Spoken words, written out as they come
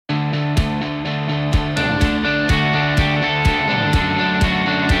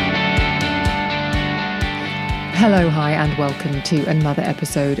Hello, hi, and welcome to another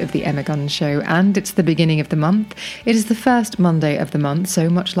episode of The Emma Gunn Show. And it's the beginning of the month. It is the first Monday of the month, so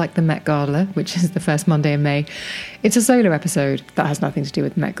much like the Met Gala, which is the first Monday in May. It's a solo episode that has nothing to do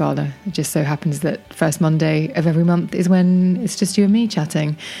with the Met Gala. It just so happens that first Monday of every month is when it's just you and me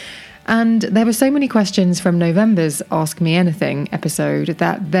chatting. And there were so many questions from November's Ask Me Anything episode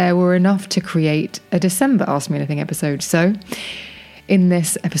that there were enough to create a December Ask Me Anything episode. So in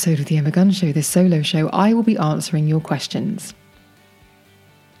this episode of The Emma Gunn Show, this solo show, I will be answering your questions.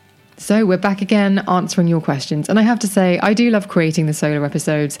 So we're back again answering your questions. And I have to say, I do love creating the solo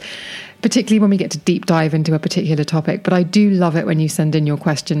episodes, particularly when we get to deep dive into a particular topic. But I do love it when you send in your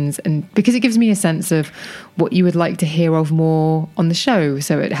questions, and because it gives me a sense of what you would like to hear of more on the show.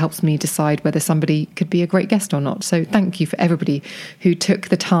 So it helps me decide whether somebody could be a great guest or not. So thank you for everybody who took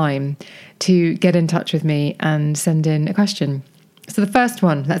the time to get in touch with me and send in a question. So the first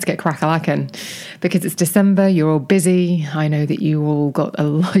one, let's get crack-a-lackin', because it's December, you're all busy. I know that you've all got a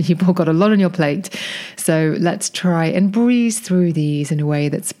lot on your plate. So let's try and breeze through these in a way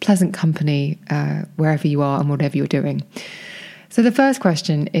that's pleasant company wherever you are and whatever you're doing. So the first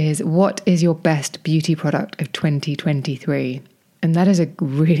question is, what is your best beauty product of 2023? And that is a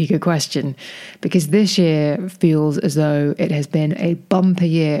really good question, because this year feels as though it has been a bumper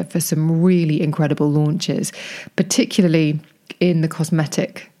year for some really incredible launches, particularly in the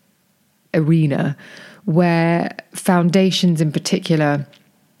cosmetic arena, where foundations in particular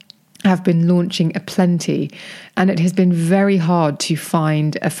have been launching aplenty, and it has been very hard to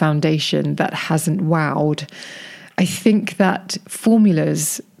find a foundation that hasn't wowed. I think that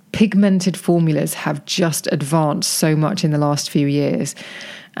pigmented formulas have just advanced so much in the last few years,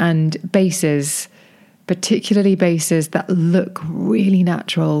 and bases, particularly bases that look really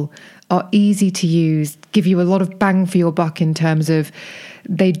natural, are easy to use, give you a lot of bang for your buck in terms of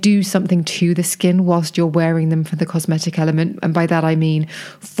they do something to the skin whilst you're wearing them for the cosmetic element. And by that I mean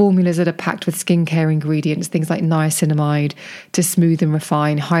formulas that are packed with skincare ingredients, things like niacinamide to smooth and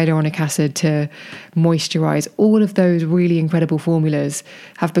refine, hyaluronic acid to moisturize. All of those really incredible formulas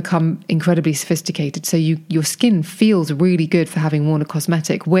have become incredibly sophisticated. So your skin feels really good for having worn a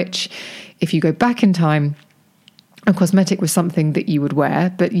cosmetic, which, if you go back in time, a cosmetic was something that you would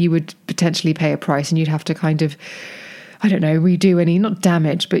wear, but you would potentially pay a price and you'd have to kind of, redo any, not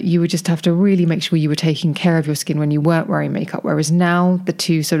damage, but you would just have to really make sure you were taking care of your skin when you weren't wearing makeup. Whereas now the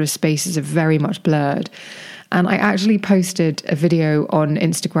two sort of spaces are very much blurred. And I actually posted a video on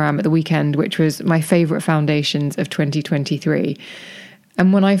Instagram at the weekend, which was my favorite foundations of 2023.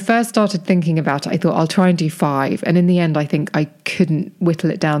 And when I first started thinking about it, I thought I'll try and do 5. And in the end, I think I couldn't whittle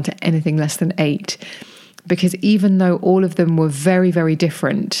it down to anything less than 8. Because even though all of them were very, very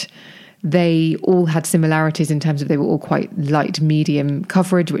different, they all had similarities in terms of they were all quite light, medium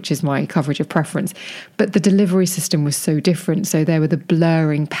coverage, which is my coverage of preference. But the delivery system was so different. So there were the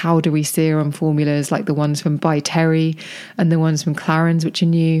blurring, powdery serum formulas like the ones from By Terry and the ones from Clarins, which are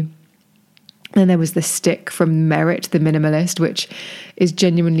new. Then there was the stick from Merit, the Minimalist, which is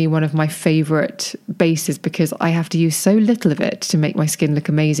genuinely one of my favourite bases because I have to use so little of it to make my skin look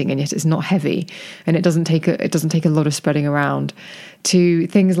amazing, and yet it's not heavy and it doesn't take a lot of spreading around. To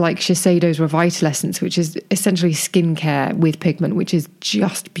things like Shiseido's Revital Essence, which is essentially skincare with pigment, which is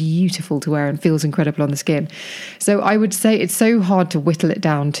just beautiful to wear and feels incredible on the skin. So I would say it's so hard to whittle it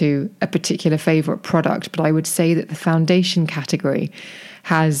down to a particular favourite product, but I would say that the foundation category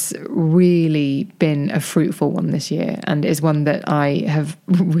has really been a fruitful one this year and is one that I have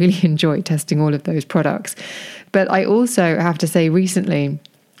really enjoyed testing all of those products. But I also have to say recently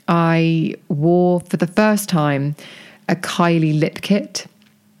I wore for the first time a Kylie lip kit.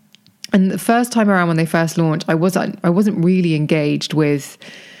 And the first time around when they first launched, I wasn't really engaged with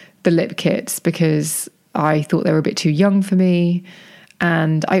the lip kits because I thought they were a bit too young for me.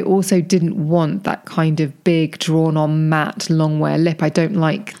 And I also didn't want that kind of big, drawn-on, matte, long-wear lip. I don't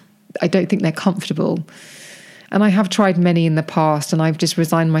think they're comfortable. And I have tried many in the past, and I've just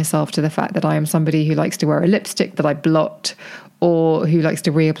resigned myself to the fact that I am somebody who likes to wear a lipstick that I blot, or who likes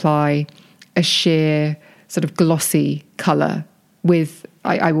to reapply a sheer, sort of glossy colour with,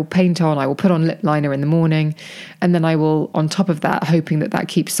 I will paint on, I will put on lip liner in the morning, and then I will, on top of that, hoping that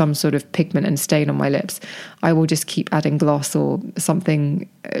keeps some sort of pigment and stain on my lips, I will just keep adding gloss or something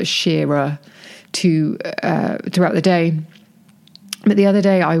sheerer to throughout the day. But the other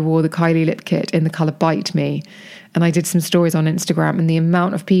day I wore the Kylie lip kit in the colour Bite Me, and I did some stories on Instagram, and the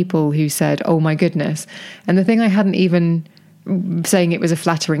amount of people who said, oh my goodness. And the thing I hadn't even saying it was a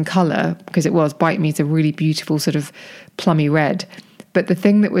flattering colour, because it was, Bite Me is a really beautiful sort of plummy red. But the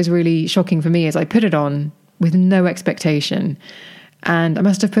thing that was really shocking for me is I put it on with no expectation, and I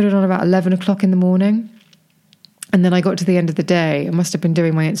must have put it on about 11 o'clock in the morning. And then I got to the end of the day. I must have been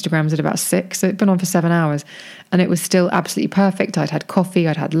doing my Instagrams at about 6. So it'd been on for 7 hours and it was still absolutely perfect. I'd had coffee,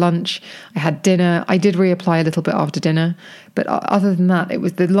 I'd had lunch, I had dinner. I did reapply a little bit after dinner. But other than that,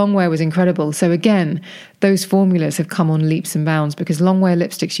 the long wear was incredible. So again, those formulas have come on leaps and bounds because long wear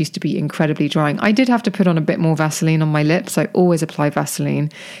lipsticks used to be incredibly drying. I did have to put on a bit more Vaseline on my lips. I always apply Vaseline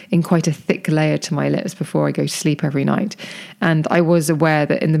in quite a thick layer to my lips before I go to sleep every night. And I was aware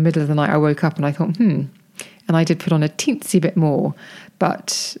that in the middle of the night I woke up and I thought, and I did put on a teensy bit more,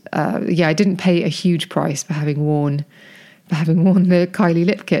 but I didn't pay a huge price for having worn the Kylie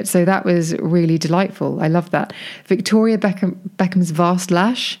lip kit. So that was really delightful. I love that. Victoria Beckham's Vast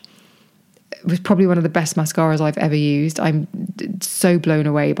Lash was probably one of the best mascaras I've ever used. I'm so blown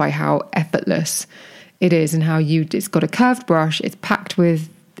away by how effortless it is and how it's got a curved brush. It's packed with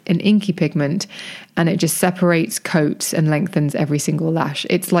an inky pigment and it just separates, coats and lengthens every single lash.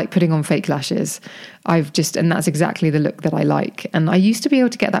 It's like putting on fake lashes. And that's exactly the look that I like. And I used to be able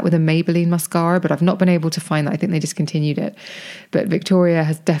to get that with a Maybelline mascara, but I've not been able to find that. I think they discontinued it. But Victoria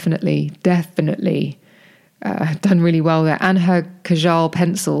has definitely done really well there. And her Kajal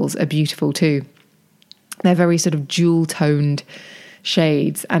pencils are beautiful too. They're very sort of jewel toned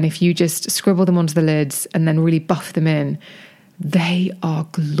shades. And if you just scribble them onto the lids and then really buff them in, they are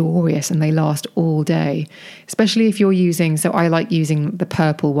glorious and they last all day, especially if you're using, so I like using the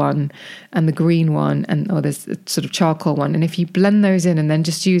purple one and the green one or there's a sort of charcoal one. And if you blend those in and then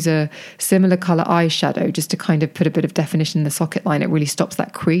just use a similar color eyeshadow just to kind of put a bit of definition in the socket line, it really stops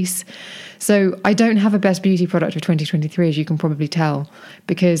that crease. So I don't have a best beauty product for 2023, as you can probably tell,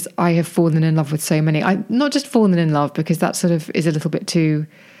 because I have fallen in love with so many. I not just fallen in love because that sort of is a little bit too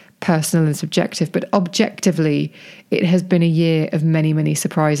personal and subjective, but objectively it has been a year of many, many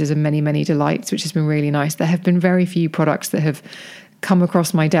surprises and many, many delights, which has been really nice. There have been very few products that have come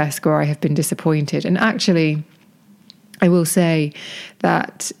across my desk where I have been disappointed. And actually, I will say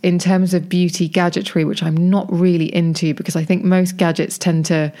that in terms of beauty gadgetry, which I'm not really into because I think most gadgets tend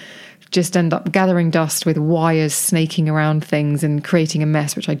to just end up gathering dust with wires snaking around things and creating a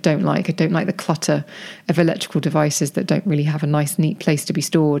mess, which I don't like. I don't like the clutter of electrical devices that don't really have a nice, neat place to be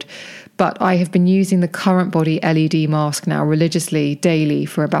stored. But I have been using the Current Body LED mask now religiously, daily,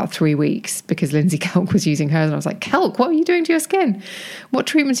 for about 3 weeks because Lindsay Kelk was using hers. And I was like, Kelk, what are you doing to your skin? What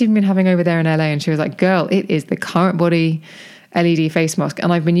treatments have you been having over there in LA? And she was like, girl, it is the Current Body LED face mask.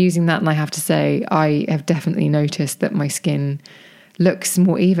 And I've been using that. And I have to say, I have definitely noticed that my skin looks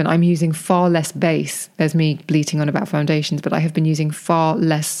more even. I'm using far less base. There's me bleating on about foundations, but I have been using far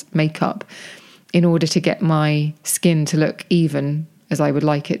less makeup in order to get my skin to look even as I would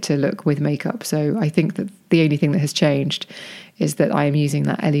like it to look with makeup. So I think that the only thing that has changed is that I am using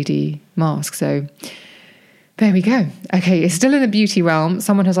that LED mask. So there we go. Okay, it's still in the beauty realm.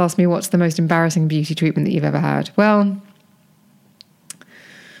 Someone has asked me what's the most embarrassing beauty treatment that you've ever had. Well, I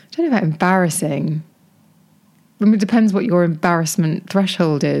don't know about embarrassing. I mean, it depends what your embarrassment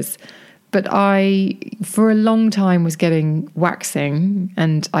threshold is. But I, for a long time, was getting waxing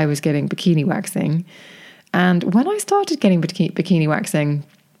and I was getting bikini waxing. And when I started getting bikini waxing,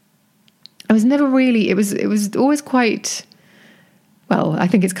 I was never really, it was always quite, well, I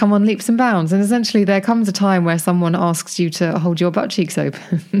think it's come on leaps and bounds. And essentially there comes a time where someone asks you to hold your butt cheeks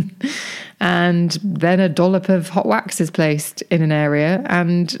open and then a dollop of hot wax is placed in an area.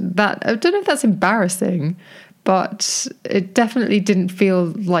 And that, I don't know if that's embarrassing, but it definitely didn't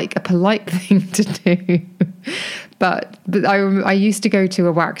feel like a polite thing to do. But I used to go to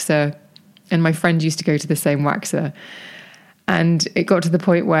a waxer and my friend used to go to the same waxer. And it got to the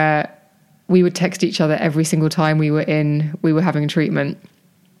point where we would text each other every single time we were having a treatment.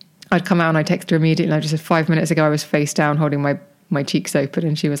 I'd come out and I'd text her immediately. And I just said 5 minutes ago, I was face down holding my cheeks open.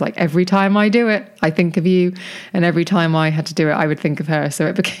 And she was like, every time I do it, I think of you. And every time I had to do it, I would think of her. So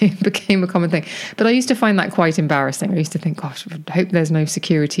it became a common thing. But I used to find that quite embarrassing. I used to think, gosh, I hope there's no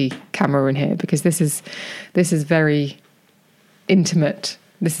security camera in here because this is very intimate.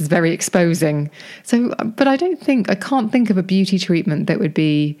 This is very exposing. So, but I can't think of a beauty treatment that would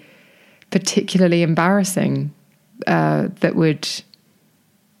be particularly embarrassing. I think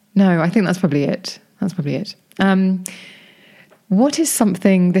that's probably it. What is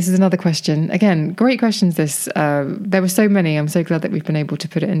something, this is another question. Again, great questions this. There were so many. I'm so glad that we've been able to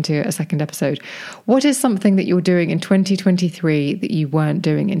put it into a second episode. What is something that you're doing in 2023 that you weren't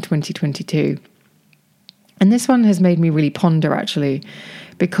doing in 2022? And this one has made me really ponder, actually,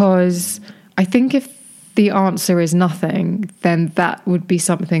 because I think if the answer is nothing, then that would be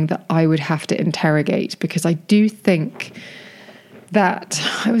something that I would have to interrogate, because I do think that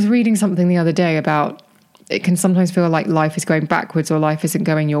I was reading something the other day about it can sometimes feel like life is going backwards or life isn't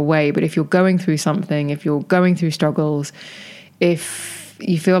going your way. But if you're going through something, if you're going through struggles, if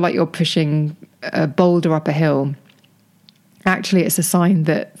you feel like you're pushing a boulder up a hill, actually it's a sign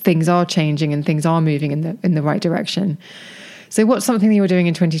that things are changing and things are moving in the right direction. So what's something that you were doing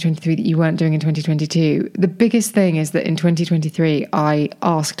in 2023 that you weren't doing in 2022? The biggest thing is that in 2023, I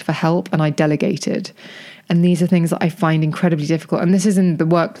asked for help and I delegated. And these are things that I find incredibly difficult. And this is in the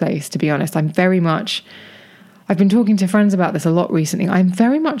workplace, to be honest. I've been talking to friends about this a lot recently. I'm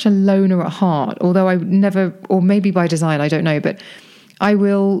very much a loner at heart, although I never, or maybe by design, I don't know, but it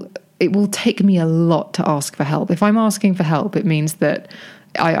will take me a lot to ask for help. If I'm asking for help, it means that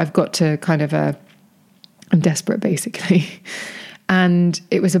I've got to kind of, I'm desperate basically. And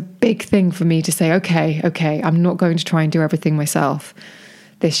it was a big thing for me to say, okay, I'm not going to try and do everything myself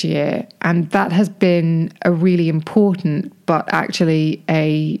this year. And that has been a really important, but actually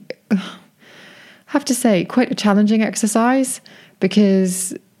have to say, quite a challenging exercise,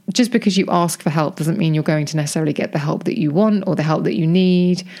 because just because you ask for help doesn't mean you're going to necessarily get the help that you want or the help that you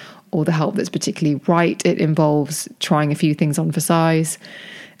need or the help that's particularly right. It involves trying a few things on for size.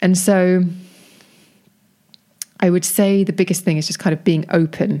 And so I would say the biggest thing is just kind of being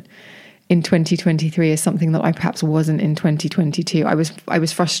open in 2023 is something that I perhaps wasn't in 2022. I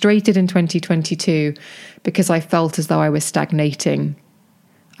was frustrated in 2022 because I felt as though I was stagnating.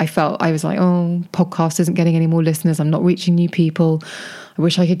 I was like, oh, podcast isn't getting any more listeners. I'm not reaching new people. I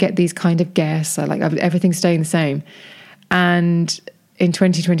wish I could get these kind of guests. Everything's staying the same. And in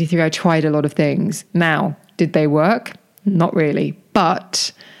 2023, I tried a lot of things. Now, did they work? Not really.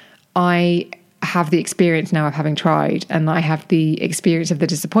 But I have the experience now of having tried, and I have the experience of the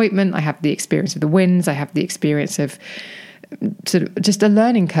disappointment. I have the experience of the wins. I have the experience of sort of just a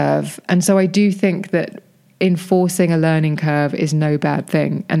learning curve. And so I do think that enforcing a learning curve is no bad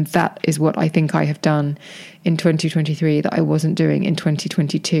thing. And that is what I think I have done in 2023 that I wasn't doing in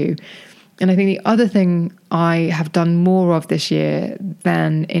 2022. And I think the other thing I have done more of this year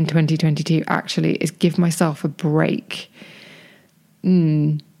than in 2022 actually is give myself a break.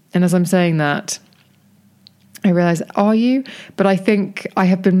 And as I'm saying that, I realize, are you? But I think I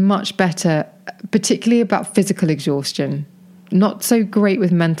have been much better, particularly about physical exhaustion. Not so great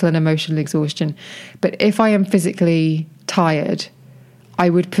with mental and emotional exhaustion. But if I am physically tired, I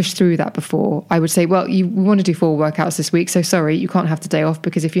would push through that before. I would say, well, we want to do 4 workouts this week, so sorry, you can't have the day off,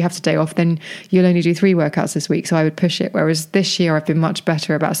 because if you have the day off, then you'll only do 3 workouts this week. So I would push it. Whereas this year, I've been much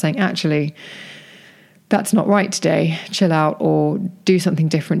better about saying, actually, that's not right today. Chill out, or do something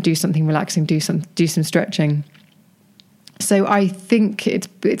different, do something relaxing, do some stretching. So I think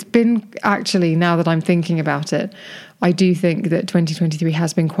it's been actually, now that I'm thinking about it, I do think that 2023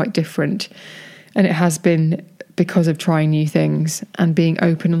 has been quite different, and it has been because of trying new things and being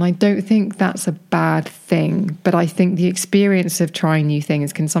open. And I don't think that's a bad thing, but I think the experience of trying new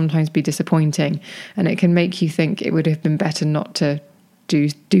things can sometimes be disappointing, and it can make you think it would have been better not to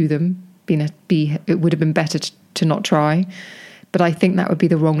do them. It would have been better to not try. But I think that would be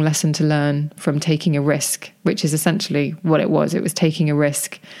the wrong lesson to learn from taking a risk, which is essentially what it was. It was taking a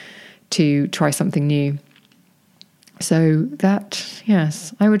risk to try something new. So that,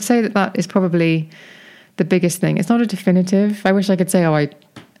 yes, I would say that is probably the biggest thing. It's not a definitive. I wish I could say, oh,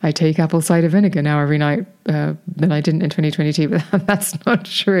 I take apple cider vinegar now every night than I didn't in 2022, but that's not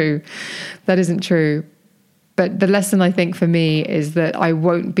true. That isn't true. But the lesson, I think, for me is that I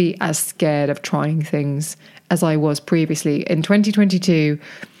won't be as scared of trying things as I was previously. In 2022,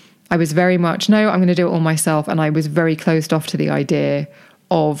 I was very much, no, I'm going to do it all myself. And I was very closed off to the idea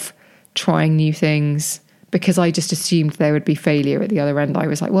of trying new things because I just assumed there would be failure at the other end. I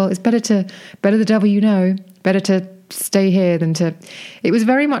was like, well, it's better the devil you know, better to stay here than to... It was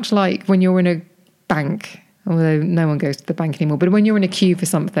very much like when you're in a bank, although no one goes to the bank anymore, but when you're in a queue for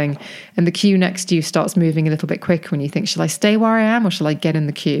something and the queue next to you starts moving a little bit quicker and you think, shall I stay where I am or shall I get in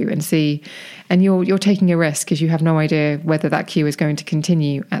the queue and see? And you're taking a risk because you have no idea whether that queue is going to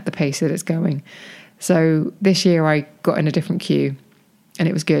continue at the pace that it's going. So this year I got in a different queue and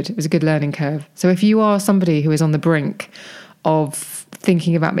it was good. It was a good learning curve. So if you are somebody who is on the brink of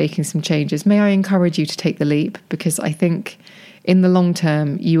thinking about making some changes, may I encourage you to take the leap, because I think in the long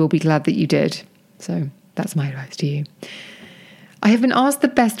term you will be glad that you did. So that's my advice to you. I have been asked the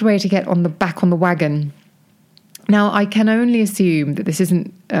best way to get back on the wagon. Now, I can only assume that this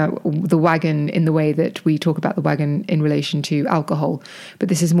isn't the wagon in the way that we talk about the wagon in relation to alcohol, but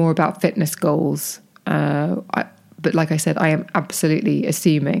this is more about fitness goals. But like I said, I am absolutely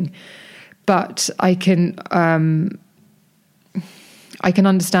assuming. But I can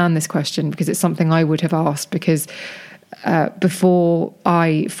understand this question because it's something I would have asked, because before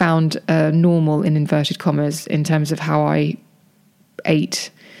I found normal, in inverted commas, in terms of how I ate,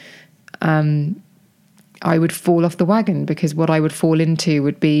 I would fall off the wagon, because what I would fall into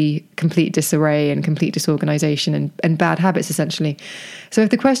would be complete disarray and complete disorganization and bad habits, essentially. So if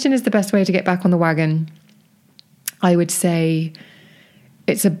the question is the best way to get back on the wagon, I would say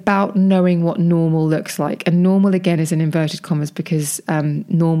it's about knowing what normal looks like. And normal, again, is in inverted commas, because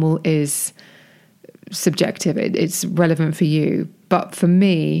normal is subjective. It's relevant for you. But for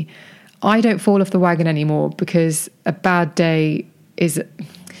me, I don't fall off the wagon anymore, because a bad day is,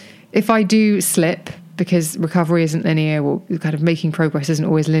 if I do slip, because recovery isn't linear, or kind of making progress isn't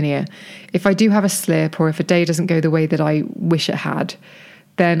always linear. If I do have a slip, or if a day doesn't go the way that I wish it had,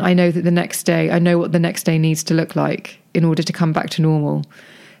 then I know that the next day, I know what the next day needs to look like in order to come back to normal.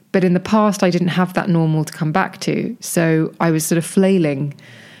 But in the past, I didn't have that normal to come back to. So I was sort of flailing.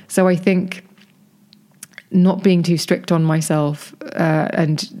 So I think not being too strict on myself,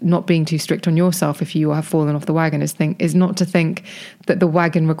 and not being too strict on yourself if you have fallen off the wagon, is not to think that the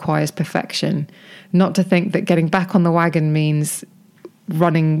wagon requires perfection. Not to think that getting back on the wagon means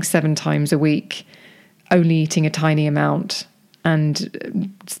running 7 times a week, only eating a tiny amount,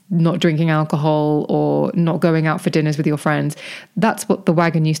 and not drinking alcohol, or not going out for dinners with your friends. That's what the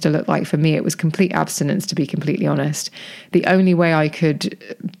wagon used to look like for me. It was complete abstinence, to be completely honest. The only way I could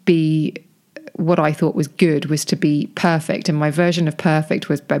be what I thought was good was to be perfect. And my version of perfect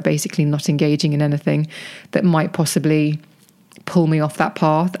was by basically not engaging in anything that might possibly pull me off that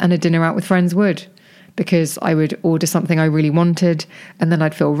path. And a dinner out with friends would, because I would order something I really wanted, and then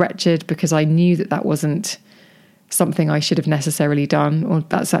I'd feel wretched because I knew that that wasn't something I should have necessarily done, or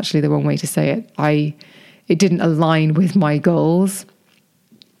that's actually the wrong way to say it. It didn't align with my goals.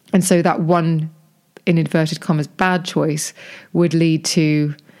 And so that one, in inverted commas, bad choice would lead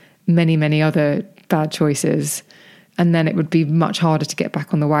to many, many other bad choices. And then it would be much harder to get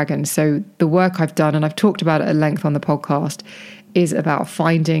back on the wagon. So the work I've done, and I've talked about it at length on the podcast, is about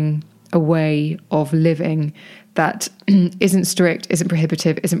finding a way of living that isn't strict, isn't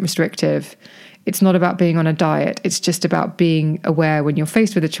prohibitive, isn't restrictive. It's not about being on a diet. It's just about being aware when you're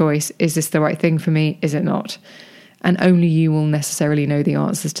faced with a choice. Is this the right thing for me? Is it not? And only you will necessarily know the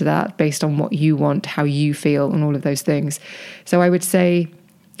answers to that based on what you want, how you feel, and all of those things. So I would say,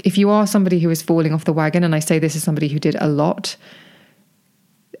 if you are somebody who is falling off the wagon, and I say this as somebody who did a lot,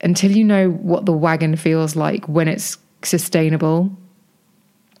 until you know what the wagon feels like when it's sustainable,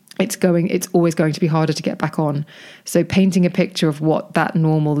 it's always going to be harder to get back on. So painting a picture of what that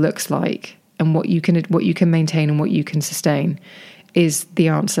normal looks like, and what you can maintain and what you can sustain, is the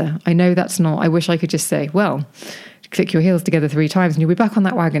answer. I know that's not, I wish I could just say, well, click your heels together 3 times and you'll be back on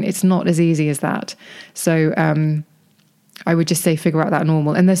that wagon. It's not as easy as that. So I would just say figure out that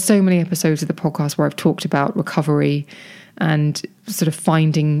normal. And there's so many episodes of the podcast where I've talked about recovery and sort of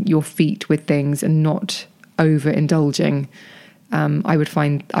finding your feet with things and not overindulging. I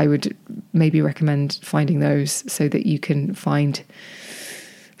would maybe recommend finding those so that you can find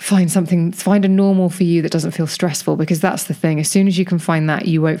a normal for you that doesn't feel stressful, because that's the thing. As soon as you can find that,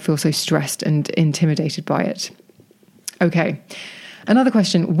 you won't feel so stressed and intimidated by it. Okay. Another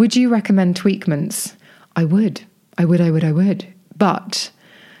question. Would you recommend tweakments? I would. But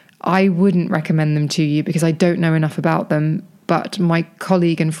I wouldn't recommend them to you because I don't know enough about them. But my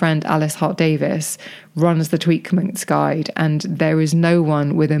colleague and friend Alice Hart-Davis runs the Tweakments Guide, and there is no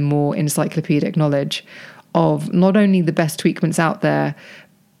one with a more encyclopedic knowledge of not only the best tweakments out there,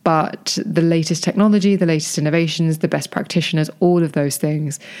 but the latest technology, the latest innovations, the best practitioners, all of those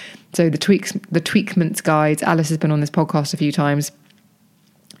things. So the Tweakments Guides, Alice has been on this podcast a few times.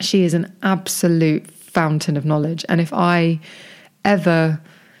 She is an absolute fountain of knowledge. And if I ever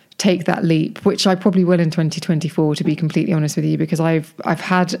take that leap, which I probably will in 2024, to be completely honest with you, because I've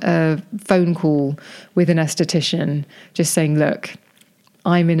had a phone call with an esthetician just saying, look,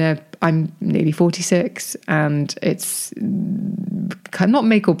 I'm nearly 46 and it's not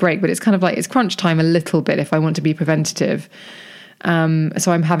make or break, but it's kind of like it's crunch time a little bit if I want to be preventative. So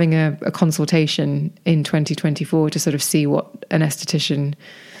I'm having a consultation in 2024 to sort of see what an esthetician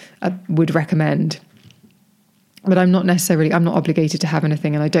would recommend. But I'm not obligated to have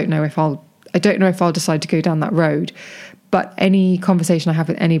anything, and I don't know if I'll decide to go down that road. But any conversation I have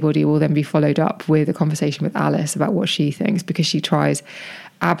with anybody will then be followed up with a conversation with Alice about what she thinks, because she tries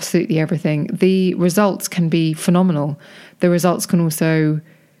absolutely everything. The results can be phenomenal. The results can also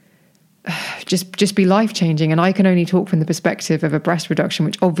just be life-changing. And I can only talk from the perspective of a breast reduction,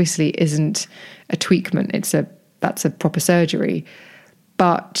 which obviously isn't a tweakment. That's a proper surgery.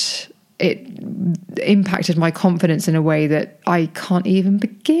 But it impacted my confidence in a way that I can't even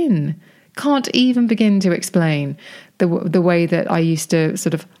begin can't even begin to explain the way that I used to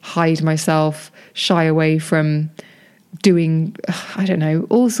sort of hide myself, shy away from doing, I don't know,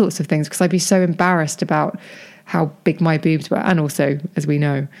 all sorts of things, because I'd be so embarrassed about how big my boobs were, and also, as we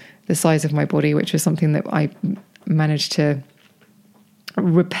know, the size of my body, which was something that I managed to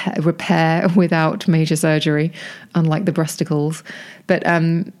repair without major surgery, unlike the breasticles. But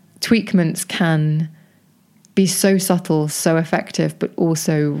tweakments can be so subtle, so effective, but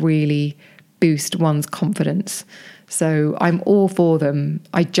also really boost one's confidence. So I'm all for them.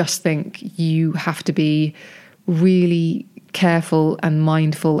 I just think you have to be really careful and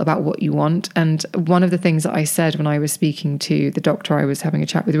mindful about what you want. And one of the things that I said when I was speaking to the doctor I was having a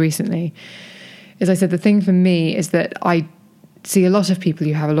chat with recently is I said, the thing for me is that I see a lot of people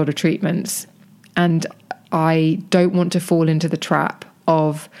who have a lot of treatments, and I don't want to fall into the trap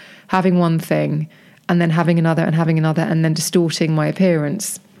of having one thing and then having another and then distorting my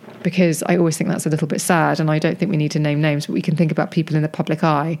appearance, because I always think that's a little bit sad. And I don't think we need to name names, but we can think about people in the public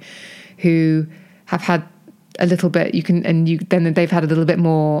eye who have had a little bit, then they've had a little bit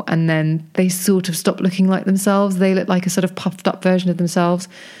more, and then they sort of stop looking like themselves. They look like a sort of puffed up version of themselves.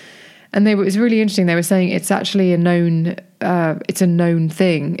 And it was really interesting. They were saying it's actually a known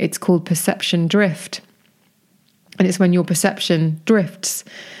thing. It's called perception drift. And it's when your perception drifts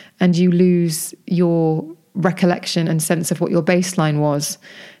and you lose your recollection and sense of what your baseline was.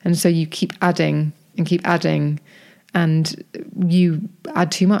 And so you keep adding and you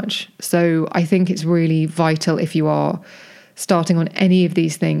add too much. So I think it's really vital, if you are starting on any of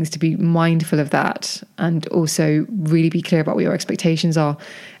these things, to be mindful of that, and also really be clear about what your expectations are.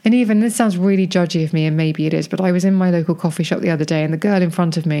 And even, this sounds really judgy of me, and maybe it is, but I was in my local coffee shop the other day, and the girl in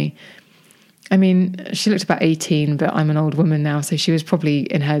front of me, I mean, she looked about 18, but I'm an old woman now, so she was probably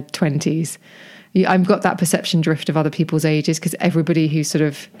in her 20s. I've got that perception drift of other people's ages, because everybody who sort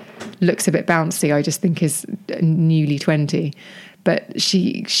of looks a bit bouncy, I just think is newly 20. But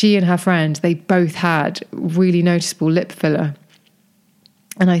she and her friend, they both had really noticeable lip filler.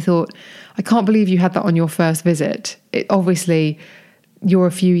 And I thought, I can't believe you had that on your first visit. Obviously, you're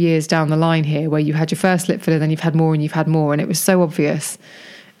a few years down the line here, where you had your first lip filler, then you've had more and you've had more. And it was so obvious.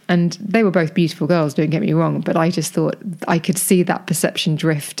 And they were both beautiful girls, don't get me wrong, but I just thought I could see that perception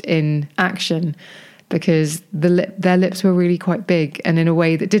drift in action, because their lips were really quite big, and in a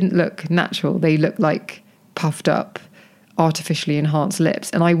way that didn't look natural. They looked like puffed up, artificially enhanced lips.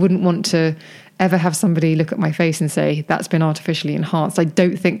 And I wouldn't want to ever have somebody look at my face and say, that's been artificially enhanced. I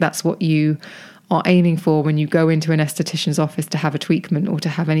don't think that's what you are aiming for when you go into an esthetician's office to have a tweakment or to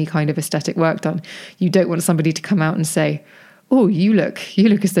have any kind of aesthetic work done. You don't want somebody to come out and say, oh, you look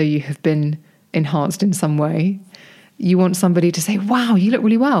as though you have been enhanced in some way. You want somebody to say, wow, you look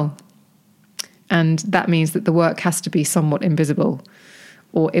really well. And that means that the work has to be somewhat invisible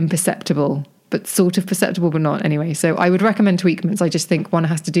or imperceptible, but sort of perceptible, but not anyway. So I would recommend tweakments. I just think one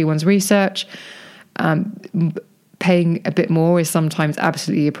has to do one's research. Paying a bit more is sometimes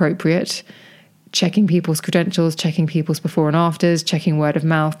absolutely appropriate. Checking people's credentials, checking people's before and afters, checking word of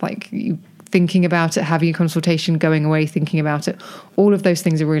mouth, thinking about it, having a consultation, going away, thinking about it. All of those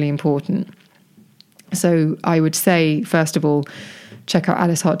things are really important. So I would say, first of all, check out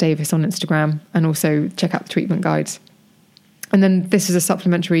Alice Hart Davis on Instagram, and also check out the treatment guides. And then this is a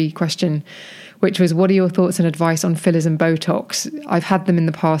supplementary question, which was, what are your thoughts and advice on fillers and Botox? I've had them in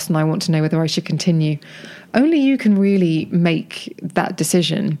the past and I want to know whether I should continue. Only you can really make that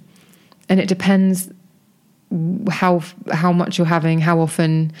decision. And it depends how much you're having, how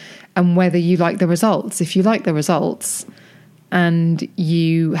often, and whether you like the results. If you like the results and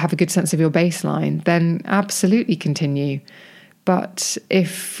you have a good sense of your baseline, then absolutely continue. But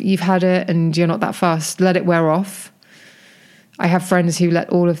if you've had it and you're not that fussed, let it wear off. I have friends who let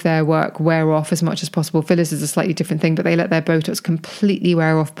all of their work wear off as much as possible. Fillers is a slightly different thing, but they let their Botox completely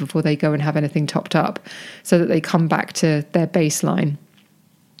wear off before they go and have anything topped up, so that they come back to their baseline.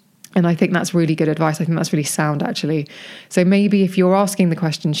 And I think that's really good advice. I think that's really sound, actually. So maybe if you're asking the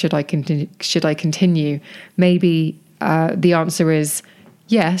question, should I continue? Maybe the answer is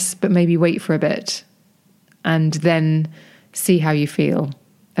yes, but maybe wait for a bit and then see how you feel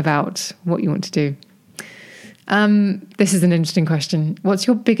about what you want to do. This is an interesting question. What's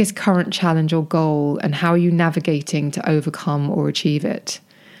your biggest current challenge or goal, and how are you navigating to overcome or achieve it?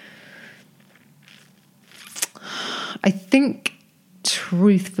 I think,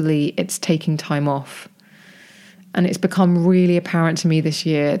 truthfully, it's taking time off. And it's become really apparent to me this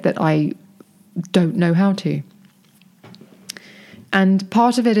year that I don't know how to. And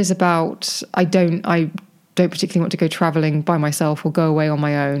part of it is about, I don't particularly want to go traveling by myself or go away on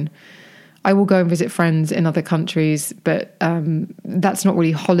my own. I will go and visit friends in other countries, but that's not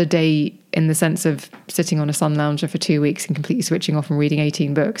really holiday in the sense of sitting on a sun lounger for 2 weeks and completely switching off and reading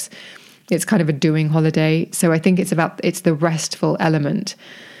 18 books. It's kind of a doing holiday. So I think it's the restful element.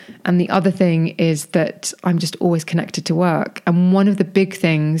 And the other thing is that I'm just always connected to work. And one of the big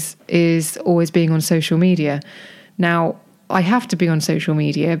things is always being on social media. Now, I have to be on social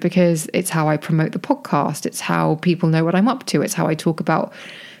media because it's how I promote the podcast. It's how people know what I'm up to. It's how I talk about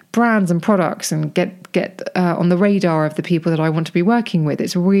brands and products and get on the radar of the people that I want to be working with.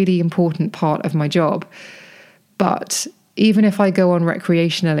 It's a really important part of my job. But even if I go on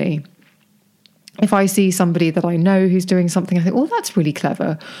recreationally, if I see somebody that I know who's doing something, I think, oh, that's really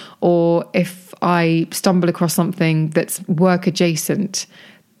clever. Or if I stumble across something that's work adjacent,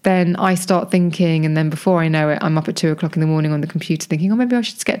 then I start thinking, and then before I know it, I'm up at 2:00 in the morning on the computer thinking, oh, maybe I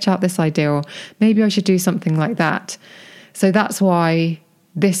should sketch out this idea, or maybe I should do something like that. So that's why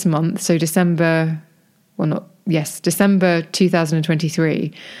this month, so December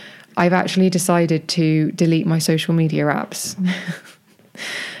 2023, I've actually decided to delete my social media apps.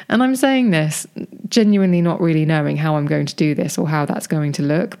 And I'm saying this genuinely not really knowing how I'm going to do this or how that's going to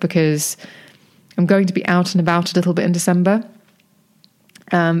look, because I'm going to be out and about a little bit in December.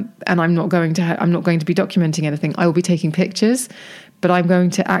 And I'm not going to be documenting anything. I will be taking pictures, but I'm going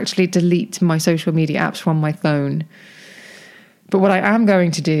to actually delete my social media apps from my phone. But what I am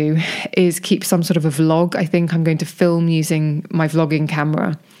going to do is keep some sort of a vlog. I think I'm going to film using my vlogging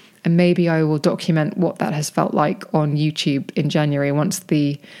camera, and maybe I will document what that has felt like on YouTube in January once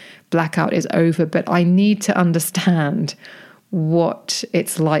the blackout is over. But I need to understand what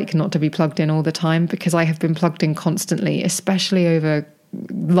it's like not to be plugged in all the time, because I have been plugged in constantly, especially over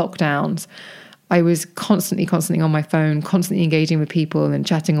lockdowns. I was constantly on my phone, constantly engaging with people and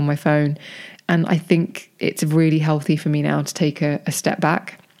chatting on my phone. And I think it's really healthy for me now to take a step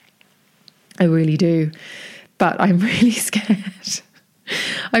back. I really do. But I'm really scared.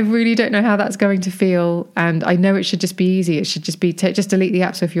 I really don't know how that's going to feel. And I know it should just be easy. It should just be just delete the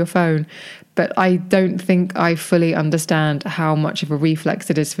apps off your phone. But I don't think I fully understand how much of a reflex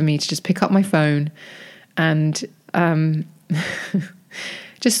it is for me to just pick up my phone and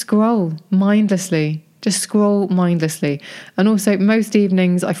just scroll mindlessly. And also most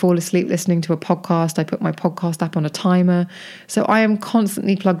evenings I fall asleep listening to a podcast. I put my podcast app on a timer. So I am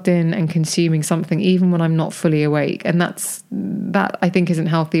constantly plugged in and consuming something even when I'm not fully awake. And that I think isn't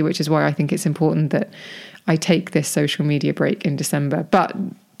healthy, which is why I think it's important that I take this social media break in December. But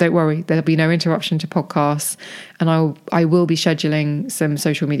don't worry, there'll be no interruption to podcasts, and I will be scheduling some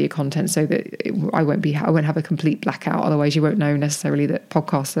social media content so that I won't have a complete blackout. Otherwise, you won't know necessarily that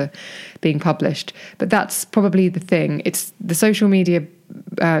podcasts are being published. But that's probably the thing. It's the social media,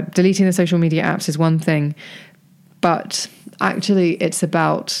 deleting the social media apps is one thing, but actually it's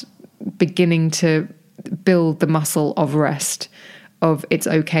about beginning to build the muscle of rest, of it's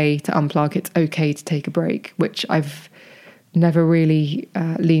okay to unplug, it's okay to take a break, which I've never really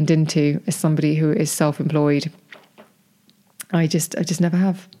leaned into as somebody who is self-employed. I just never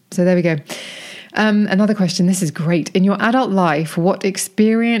have. So there we go. Another question. This is great. In your adult life, what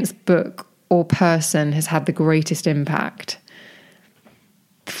experience, book, or person has had the greatest impact?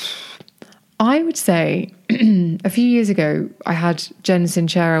 I would say a few years ago, I had Jen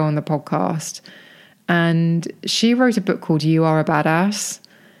Sincero on the podcast, and she wrote a book called You Are a Badass.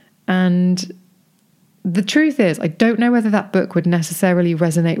 And the truth is, I don't know whether that book would necessarily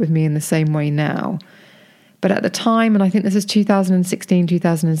resonate with me in the same way now. But at the time, and I think this is 2016,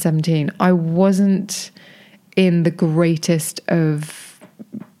 2017, I wasn't in the greatest of...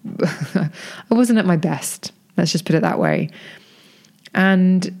 I wasn't at my best. Let's just put it that way.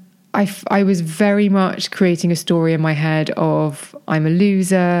 And I was very much creating a story in my head of I'm a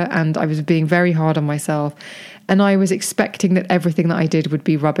loser, and I was being very hard on myself. And I was expecting that everything that I did would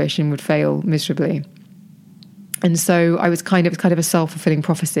be rubbish and would fail miserably. And so it was kind of a self-fulfilling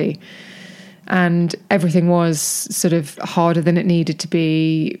prophecy. And everything was sort of harder than it needed to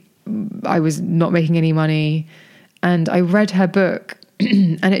be. I was not making any money. And I read her book,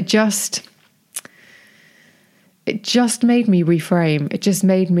 and it just made me reframe. It just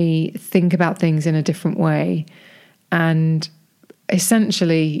made me think about things in a different way and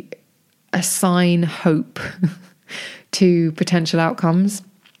essentially assign hope to potential outcomes.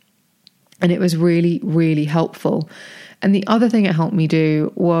 And it was really, really helpful. And the other thing it helped me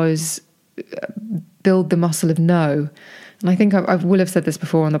do was build the muscle of no. And I think I will have said this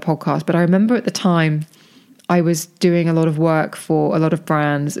before on the podcast, but I remember at the time I was doing a lot of work for a lot of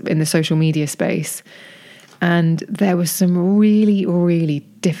brands in the social media space. And there were some really, really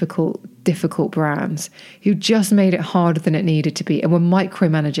difficult difficult brands who just made it harder than it needed to be and were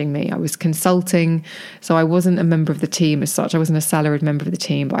micromanaging me. I was consulting, so I wasn't a member of the team as such. I wasn't a salaried member of the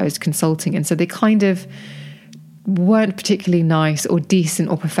team, but I was consulting. And so they kind of weren't particularly nice or decent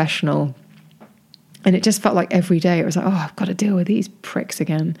or professional. And it just felt like every day it was like, oh, I've got to deal with these pricks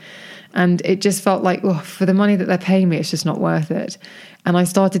again. And it just felt like, oh, for the money that they're paying me, it's just not worth it. And I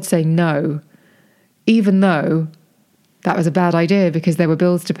started saying no, even though that was a bad idea because there were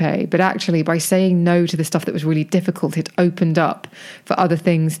bills to pay. But actually, by saying no to the stuff that was really difficult, it opened up for other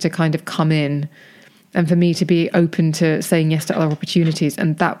things to kind of come in and for me to be open to saying yes to other opportunities.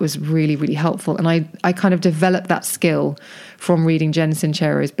 And that was really, really helpful. And I kind of developed that skill from reading Jen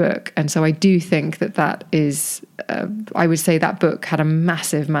Sincero's book. And so I do think that is, I would say that book had a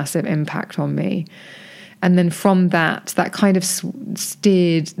massive, massive impact on me. And then from that kind of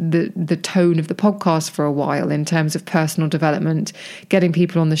steered the tone of the podcast for a while in terms of personal development, getting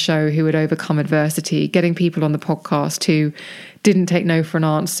people on the show who had overcome adversity, getting people on the podcast who didn't take no for an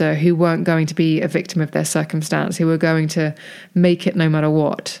answer, who weren't going to be a victim of their circumstance, who were going to make it no matter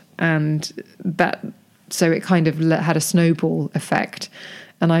what. And so it kind of had a snowball effect.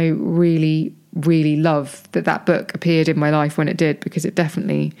 And I really, really love that book appeared in my life when it did, because it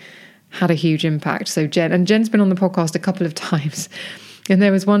definitely had a huge impact. So Jen's been on the podcast a couple of times. And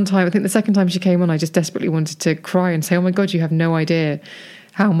there was one time, I think the second time she came on, I just desperately wanted to cry and say, oh my God, you have no idea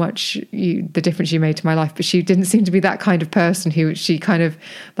how much the difference you made to my life. But she didn't seem to be that kind of person who she kind of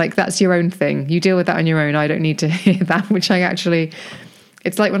like, that's your own thing. You deal with that on your own. I don't need to hear that, which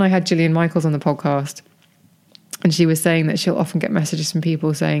it's like when I had Gillian Michaels on the podcast. And she was saying that she'll often get messages from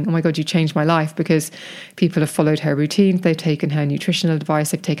people saying, oh my God, you changed my life, because people have followed her routines, they've taken her nutritional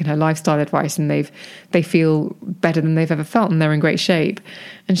advice, they've taken her lifestyle advice, and they feel better than they've ever felt, and they're in great shape.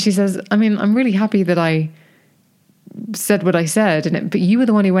 And she says, I mean, I'm really happy that I said what I said, but you were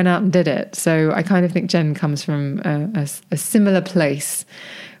the one who went out and did it. So I kind of think Jen comes from a similar place,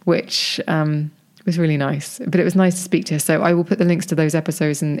 which was really nice. But it was nice to speak to her. So I will put the links to those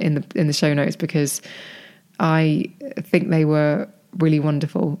episodes in the show notes, because I think they were really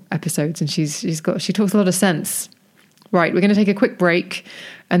wonderful episodes, and she talks a lot of sense. Right, we're going to take a quick break,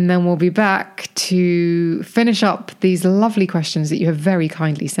 and then we'll be back to finish up these lovely questions that you have very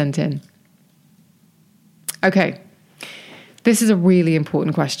kindly sent in. Okay, this is a really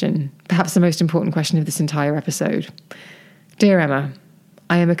important question, perhaps the most important question of this entire episode. Dear Emma,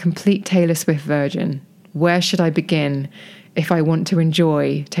 I am a complete Taylor Swift virgin. Where should I begin if I want to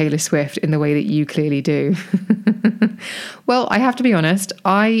enjoy Taylor Swift in the way that you clearly do? Well, I have to be honest,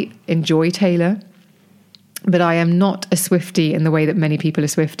 I enjoy Taylor, but I am not a Swiftie in the way that many people are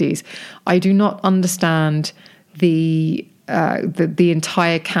Swifties. I do not understand the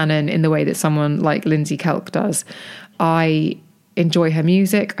entire canon in the way that someone like Lindsay Kelk does. I enjoy her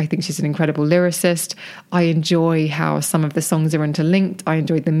music. I think she's an incredible lyricist. I enjoy how some of the songs are interlinked. I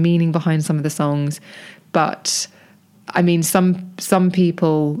enjoy the meaning behind some of the songs. But I mean, some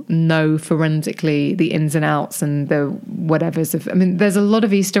people know forensically the ins and outs and the whatevers of. I mean, there's a lot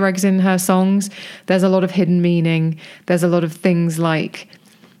of Easter eggs in her songs. There's a lot of hidden meaning. There's a lot of things like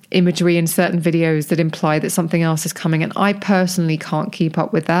imagery in certain videos that imply that something else is coming. And I personally can't keep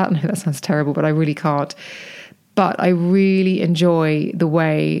up with that. I know that sounds terrible, but I really can't. But I really enjoy the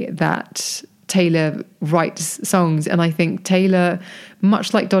way that Taylor writes songs. And I think Taylor,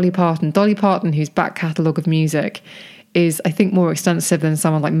 much like Dolly Parton, whose back catalogue of music is, I think, more extensive than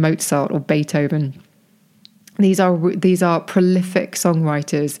someone like Mozart or Beethoven. These are prolific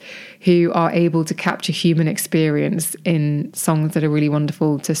songwriters who are able to capture human experience in songs that are really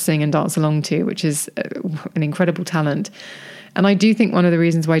wonderful to sing and dance along to, which is an incredible talent. And I do think one of the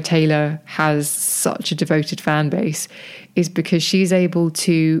reasons why Taylor has such a devoted fan base is because she's able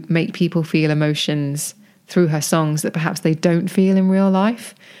to make people feel emotions through her songs that perhaps they don't feel in real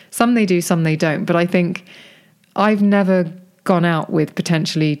life. Some they do, some they don't. But I think I've never gone out with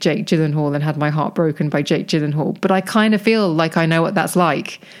potentially Jake Gyllenhaal and had my heart broken by Jake Gyllenhaal. But I kind of feel like I know what that's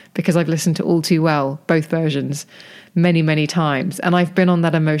like because I've listened to All Too Well, both versions, many, many times. And I've been on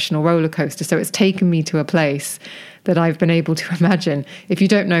that emotional roller coaster. So it's taken me to a place that I've been able to imagine. If you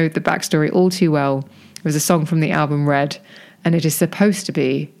don't know the backstory, All Too Well was a song from the album Red, and it is supposed to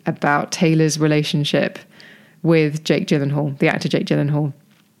be about Taylor's relationship with Jake Gyllenhaal, the actor Jake Gyllenhaal.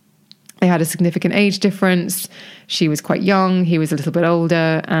 They had a significant age difference. She was quite young, he was a little bit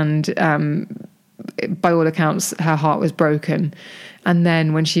older, and by all accounts, her heart was broken. And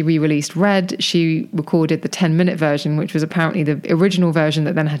then when she re-released Red, she recorded the 10-minute version, which was apparently the original version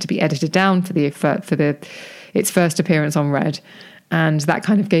that then had to be edited down for its first appearance on Red. And that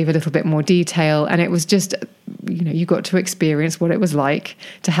kind of gave a little bit more detail. And it was just, you got to experience what it was like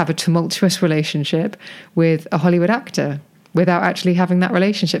to have a tumultuous relationship with a Hollywood actor without actually having that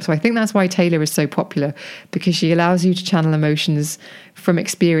relationship. So I think that's why Taylor is so popular, because she allows you to channel emotions from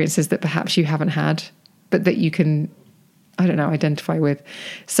experiences that perhaps you haven't had, but that you can, identify with.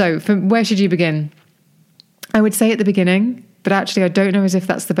 So where should you begin? I would say at the beginning, but actually I don't know as if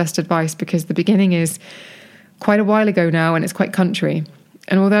that's the best advice, because the beginning is quite a while ago now and it's quite country.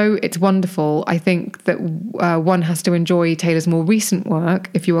 And although it's wonderful, I think that one has to enjoy Taylor's more recent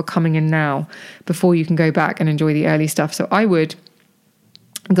work if you are coming in now, before you can go back and enjoy the early stuff. So I would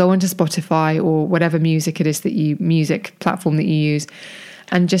go onto Spotify or whatever music platform that you use,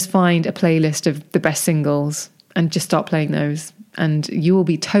 and just find a playlist of the best singles and just start playing those. And you will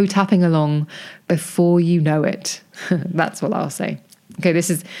be toe tapping along before you know it. That's what I'll say. Okay, this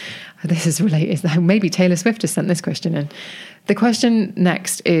is related. Maybe Taylor Swift has sent this question in. The question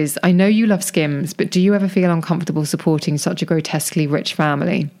next is, I know you love Skims, but do you ever feel uncomfortable supporting such a grotesquely rich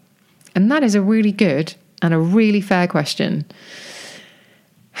family? And that is a really good and a really fair question.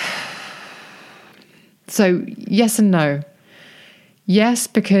 So yes and no. Yes,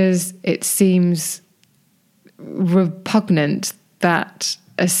 because it seems repugnant that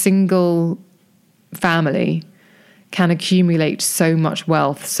a single family can accumulate so much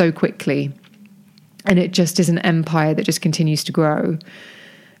wealth so quickly, and it just is an empire that just continues to grow.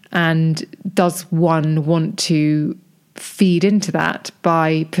 And does one want to feed into that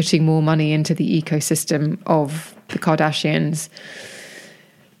by putting more money into the ecosystem of the Kardashians?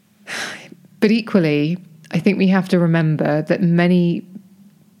 But equally, I think we have to remember that many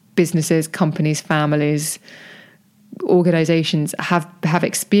businesses, companies, families, organizations have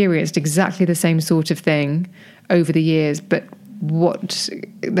experienced exactly the same sort of thing over the years, but what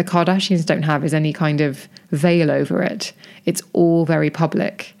the Kardashians don't have is any kind of veil over it. It's all very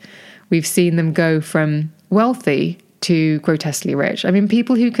public. We've seen them go from wealthy to grotesquely rich. I mean,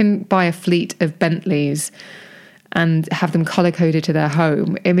 people who can buy a fleet of Bentleys and have them color-coded to their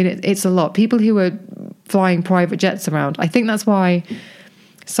home. I mean, it's a lot. People who are flying private jets around. I think that's why,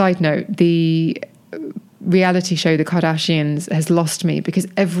 side note, the reality show The Kardashians has lost me, because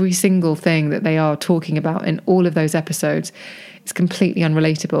every single thing that they are talking about in all of those episodes is completely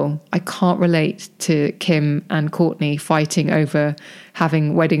unrelatable. I can't relate to Kim and Kourtney fighting over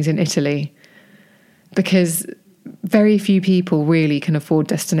having weddings in Italy, because very few people really can afford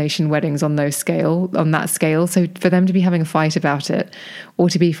destination weddings on that scale. So for them to be having a fight about it, or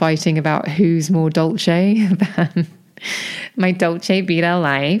to be fighting about who's more Dolce than my Dolce Vita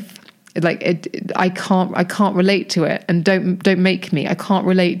life, I can't relate to it. And don't make me. I can't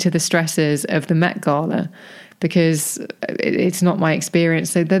relate to the stresses of the Met Gala, because it's not my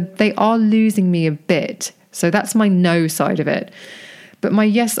experience. So they are losing me a bit. So that's my no side of it. But my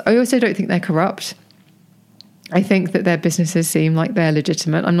yes, I also don't think they're corrupt. I think that their businesses seem like they're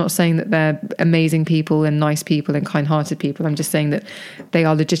legitimate. I'm not saying that they're amazing people and nice people and kind-hearted people. I'm just saying that they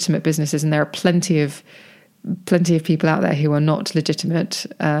are legitimate businesses, and there are plenty of people out there who are not legitimate,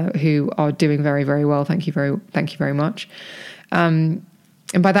 who are doing very, very well. Thank you very much.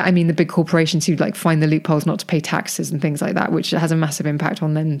 And by that, I mean the big corporations who find the loopholes not to pay taxes and things like that, which has a massive impact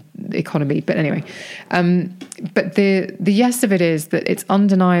on the economy. But anyway, but the yes of it is that it's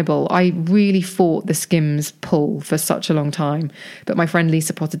undeniable. I really fought the Skims pull for such a long time, but my friend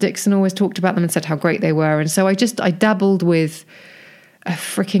Lisa Potter Dixon always talked about them and said how great they were. And so I dabbled with a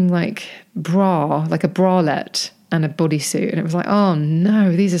freaking bra, like a bralette and a bodysuit. And it was like, oh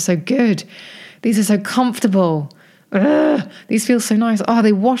no, these are so good. These are so comfortable. Ugh, these feel so nice. Oh,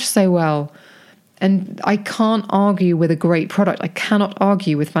 they wash so well. And I can't argue with a great product. I cannot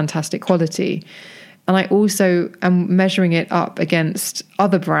argue with fantastic quality. And I also am measuring it up against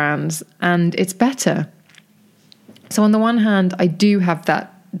other brands, and it's better. So on the one hand, I do have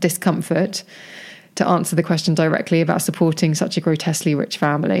that discomfort, to answer the question directly, about supporting such a grotesquely rich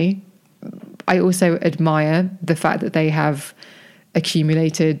family. I also admire the fact that they have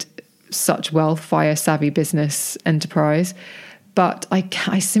accumulated such wealth via savvy business enterprise, but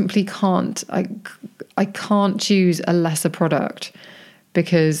I simply can't. I can't choose a lesser product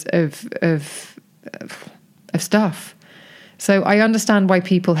because of stuff. So I understand why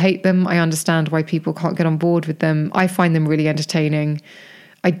people hate them. I understand why people can't get on board with them. I find them really entertaining.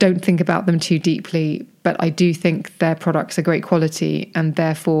 I don't think about them too deeply, but I do think their products are great quality, and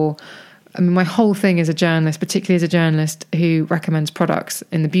therefore, I mean, my whole thing as a journalist, particularly as a journalist who recommends products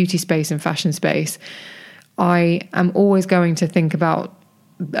in the beauty space and fashion space, I am always going to think about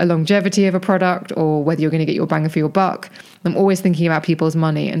a longevity of a product or whether you're going to get your bang for your buck. I'm always thinking about people's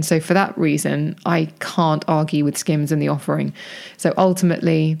money. And so for that reason, I can't argue with Skims and the offering. So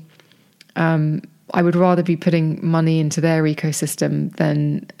ultimately, I would rather be putting money into their ecosystem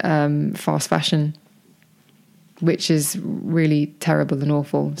than fast fashion, which is really terrible and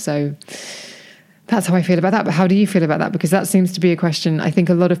awful. So that's how I feel about that. But how do you feel about that? Because that seems to be a question I think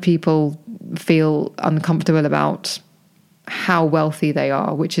a lot of people feel uncomfortable about, how wealthy they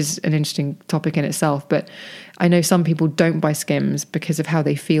are, which is an interesting topic in itself. But I know some people don't buy Skims because of how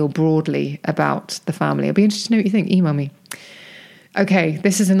they feel broadly about the family. I'll be interested to know what you think. Email me. Okay,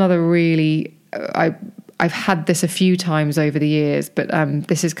 this is another really... I've had this a few times over the years, but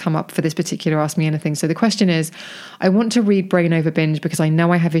this has come up for this particular Ask Me Anything. So the question is, I want to read Brain Over Binge because I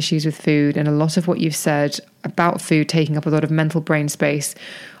know I have issues with food, and a lot of what you've said about food taking up a lot of mental brain space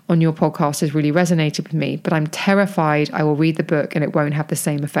on your podcast has really resonated with me, but I'm terrified I will read the book and it won't have the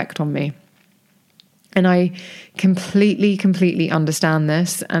same effect on me. And I completely understand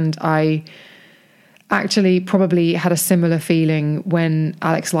this, and I actually probably had a similar feeling when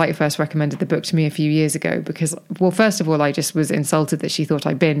Alex Light first recommended the book to me a few years ago, because, well, first of all, I just was insulted that she thought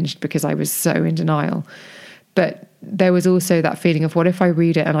I binged because I was so in denial. But there was also that feeling of, what if I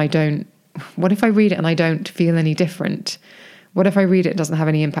read it and I don't feel any different? What if I read it, it doesn't have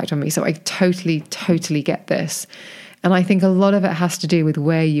any impact on me? So I totally get this. And I think a lot of it has to do with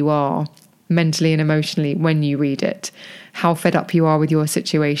where you are mentally and emotionally when you read it, how fed up you are with your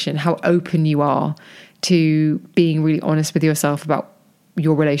situation, how open you are to being really honest with yourself about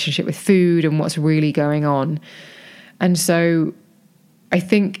your relationship with food and what's really going on. And so I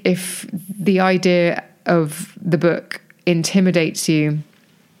think if the idea of the book intimidates you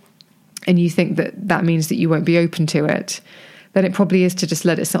and you think that that means that you won't be open to it, then it probably is to just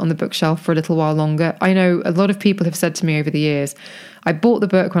let it sit on the bookshelf for a little while longer. I know a lot of people have said to me over the years, I bought the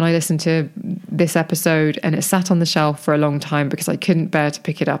book when I listened to this episode and it sat on the shelf for a long time because I couldn't bear to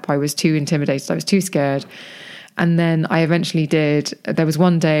pick it up. I was too intimidated. I was too scared. And then I eventually did. There was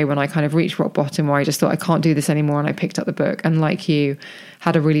one day when I kind of reached rock bottom where I just thought, I can't do this anymore. And I picked up the book, and like you, it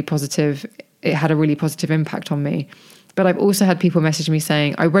had a really positive impact on me. But I've also had people message me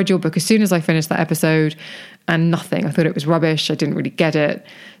saying, I read your book as soon as I finished that episode and nothing. I thought it was rubbish. I didn't really get it.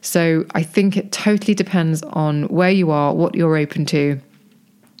 So I think it totally depends on where you are, what you're open to,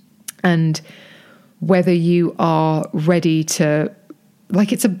 and whether you are ready to,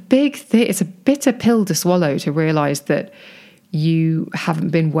 like, it's a big thing. It's a bitter pill to swallow to realize that you haven't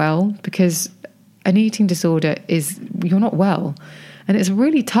been well, because an eating disorder is, you're not well. And it's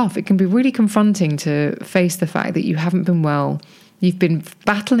really tough. It can be really confronting to face the fact that you haven't been well. You've been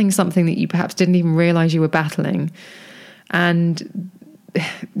battling something that you perhaps didn't even realize you were battling. And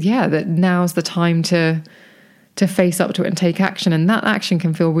yeah, that now's the time to face up to it and take action. And that action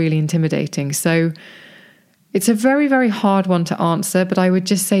can feel really intimidating. So it's a very, very hard one to answer, but I would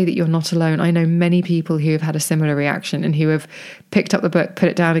just say that you're not alone. I know many people who have had a similar reaction and who have picked up the book, put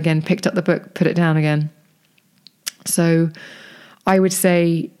it down again, picked up the book, put it down again. So I would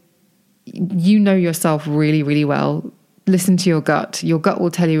say, you know yourself really, really well. Listen to your gut. Your gut will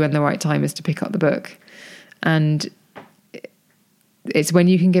tell you when the right time is to pick up the book. And it's when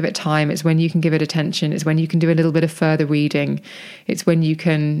you can give it time. It's when you can give it attention. It's when you can do a little bit of further reading. It's when you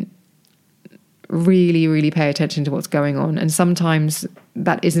can really, really pay attention to what's going on. And sometimes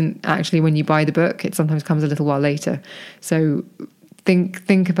that isn't actually when you buy the book. It sometimes comes a little while later. So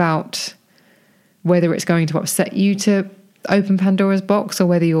think about whether it's going to upset you to open Pandora's box, or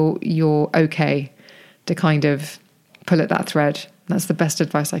whether you're okay to kind of pull at that thread. That's the best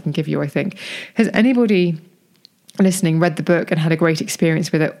advice I can give you, I think. Has anybody listening read the book and had a great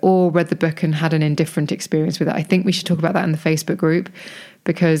experience with it, or read the book and had an indifferent experience with it? I think we should talk about that in the Facebook group,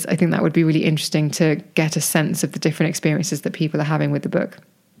 because I think that would be really interesting to get a sense of the different experiences that people are having with the book.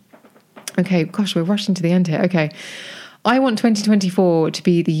 Okay, gosh, we're rushing to the end here. Okay. I want 2024 to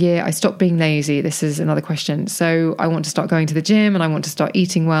be the year I stop being lazy. This is another question. So I want to start going to the gym and I want to start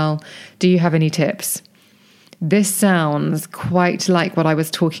eating well. Do you have any tips? This sounds quite like what I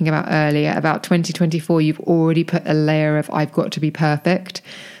was talking about earlier about 2024. You've already put a layer of I've got to be perfect,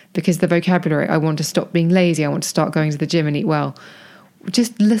 because the vocabulary, I want to stop being lazy. I want to start going to the gym and eat well.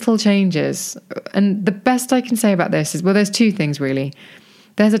 Just little changes. And the best I can say about this is, well, there's two things really.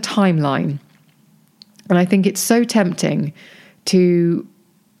 There's a timeline. And I think it's so tempting to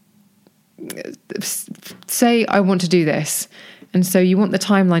say, I want to do this. And so you want the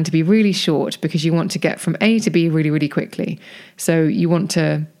timeline to be really short because you want to get from A to B really, really quickly. So you want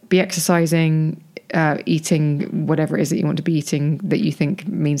to be exercising, eating whatever it is that you want to be eating that you think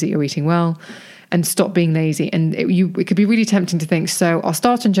means that you're eating well. and stop being lazy. And it could be really tempting to think, so I'll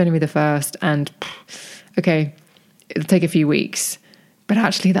start on January the 1st and okay, it'll take a few weeks. But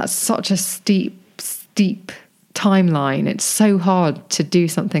actually that's such a steep timeline. It's so hard to do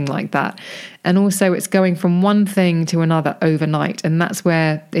something like that. And also it's going from one thing to another overnight. And that's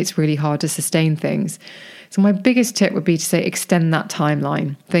where it's really hard to sustain things. So my biggest tip would be to say, extend that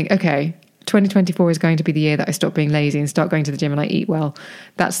timeline. Think, okay, 2024 is going to be the year that I stop being lazy and start going to the gym and I eat well.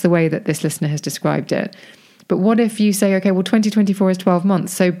 That's the way that this listener has described it. But what if you say, okay, well, 2024 is 12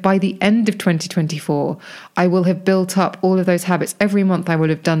 months. So by the end of 2024, I will have built up all of those habits. Every month I will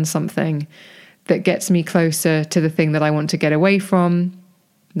have done something that gets me closer to the thing that I want to get away from.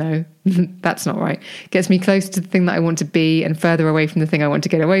 No, that's not right. Gets me closer to the thing that I want to be and further away from the thing I want to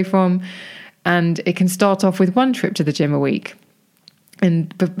get away from. And it can start off with one trip to the gym a week.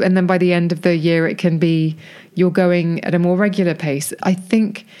 And then by the end of the year, it can be you're going at a more regular pace. I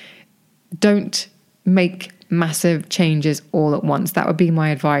think don't make massive changes all at once. That would be my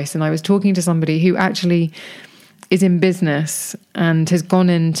advice. And I was talking to somebody who actually is in business and has gone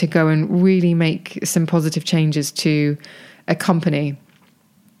in to go and really make some positive changes to a company.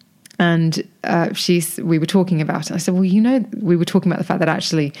 And we were talking about it. I said, well, we were talking about the fact that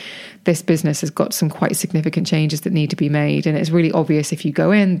actually this business has got some quite significant changes that need to be made. And it's really obvious if you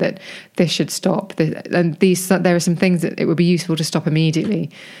go in that this should stop. And there are some things that it would be useful to stop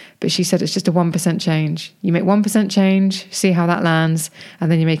immediately. But she said it's just a 1% change. You make 1% change, see how that lands,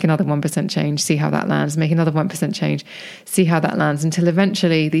 and then you make another 1% change, see how that lands, make another 1% change, see how that lands, until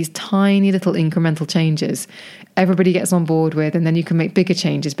eventually these tiny little incremental changes everybody gets on board with, and then you can make bigger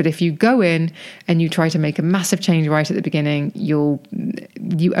changes. But if you go in and you try to make a massive change right at the beginning, you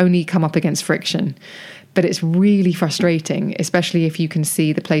only come up against friction. But it's really frustrating, especially if you can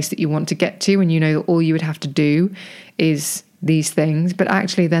see the place that you want to get to and you know that all you would have to do is these things, but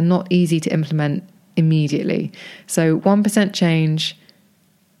actually they're not easy to implement immediately. So 1% change.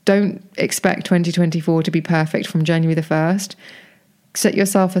 Don't expect 2024 to be perfect from January the 1st. Set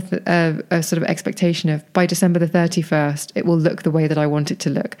yourself a sort of expectation of by December the 31st, it will look the way that I want it to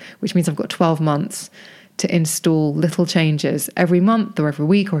look, which means I've got 12 months to install little changes every month or every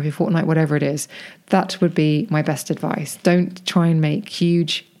week or every fortnight, whatever it is. That would be my best advice. Don't try and make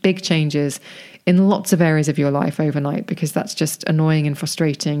huge, big changes in lots of areas of your life overnight, because that's just annoying and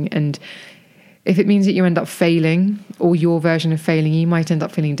frustrating. And if it means that you end up failing, or your version of failing, you might end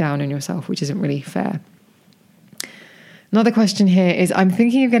up feeling down on yourself, which isn't really fair. Another question here is, I'm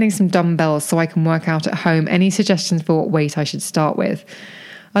thinking of getting some dumbbells so I can work out at home. Any suggestions for what weight I should start with?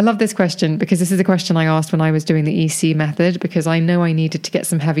 I love this question because this is a question I asked when I was doing the EC method, because I know I needed to get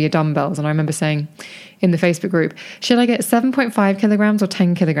some heavier dumbbells. And I remember saying in the Facebook group, should I get 7.5 kilograms or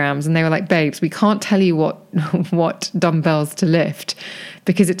 10 kilograms? And they were like, babes, we can't tell you what dumbbells to lift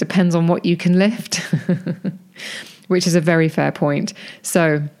because it depends on what you can lift, which is a very fair point.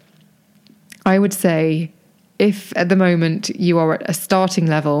 So I would say if at the moment you are at a starting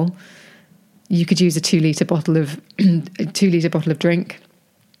level, you could use a 2-litre bottle of drink.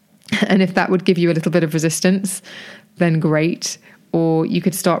 And if that would give you a little bit of resistance, then great. Or you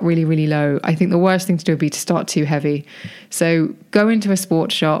could start really, really low. I think the worst thing to do would be to start too heavy. So go into a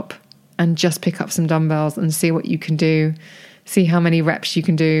sports shop and just pick up some dumbbells and see what you can do. See how many reps you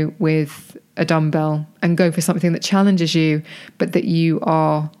can do with a dumbbell, and go for something that challenges you, but that you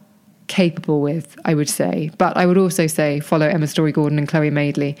are capable with, I would say. But I would also say follow Emma Story-Gordon and Chloe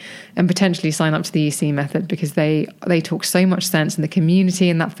Madeley and potentially sign up to the EC method, because they talk so much sense, and the community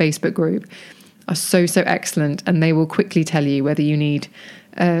in that Facebook group are so excellent, and they will quickly tell you whether you need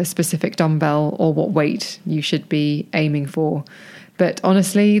a specific dumbbell or what weight you should be aiming for. But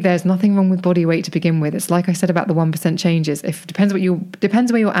honestly, there's nothing wrong with body weight to begin with. It's like I said about the 1% changes. Depends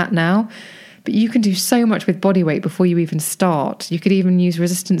where you're at now. But you can do so much with body weight before you even start. You could even use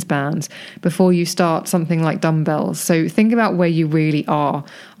resistance bands before you start something like dumbbells. So think about where you really are.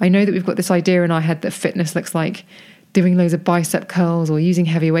 I know that we've got this idea in our head that fitness looks like doing loads of bicep curls or using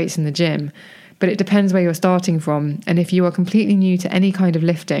heavy weights in the gym, but it depends where you're starting from. And if you are completely new to any kind of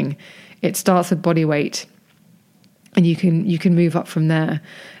lifting, it starts with body weight, and you can move up from there.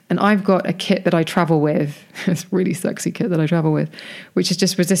 And I've got a kit that I travel with, this really sexy kit that I travel with, which is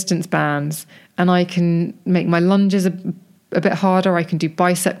just resistance bands. And I can make my lunges a bit harder. I can do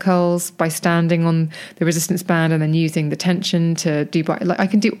bicep curls by standing on the resistance band and then using the tension to do, I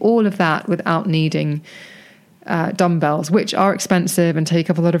can do all of that without needing dumbbells, which are expensive and take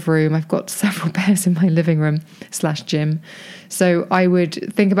up a lot of room. I've got several pairs in my living room / gym. So I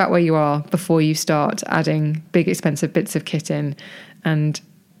would think about where you are before you start adding big expensive bits of kit in, and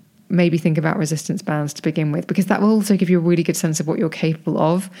maybe think about resistance bands to begin with, because that will also give you a really good sense of what you're capable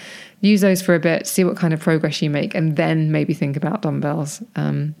of. Use those for a bit, see what kind of progress you make, and then maybe think about dumbbells.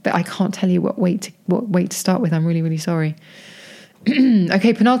 But I can't tell you what weight to start with. I'm really, really sorry.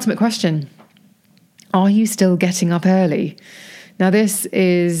 Okay, penultimate question. Are you still getting up early? Now, this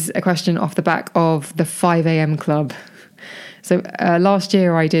is a question off the back of the 5 a.m. club. So last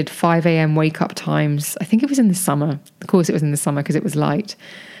year I did 5 a.m. wake up times. I think it was in the summer. Of course it was in the summer because it was light.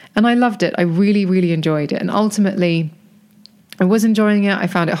 And I loved it. I really, really enjoyed it. And ultimately I was enjoying it. I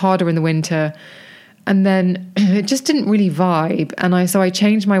found it harder in the winter. And then it just didn't really vibe. And so I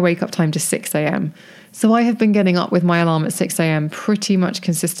changed my wake up time to 6 a.m. So I have been getting up with my alarm at 6 a.m. pretty much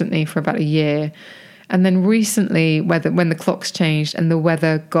consistently for about a year. And then recently, when the clocks changed and the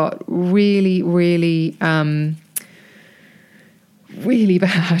weather got really, really, really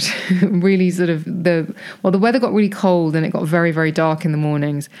bad, really sort of the weather got really cold and it got very, very dark in the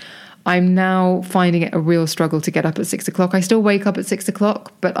mornings. I'm now finding it a real struggle to get up at 6 o'clock. I still wake up at 6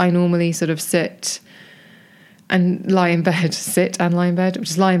 o'clock, but I normally sort of sit and lie in bed,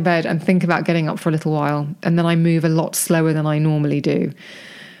 which is lie in bed and think about getting up for a little while. And then I move a lot slower than I normally do.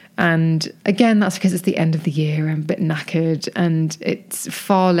 And again, that's because it's the end of the year. I'm a bit knackered and it's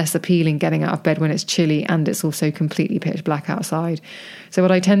far less appealing getting out of bed when it's chilly and it's also completely pitch black outside. So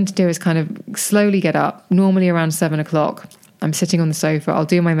what I tend to do is kind of slowly get up, normally around 7 o'clock. I'm sitting on the sofa. I'll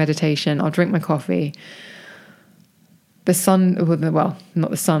do my meditation. I'll drink my coffee. The sun, well,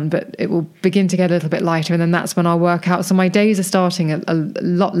 not the sun, but it will begin to get a little bit lighter. And then that's when I'll work out. So my days are starting a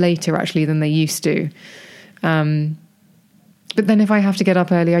lot later actually than they used to. But then if I have to get up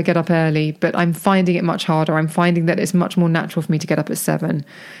early, I get up early. But I'm finding it much harder. I'm finding that it's much more natural for me to get up at 7.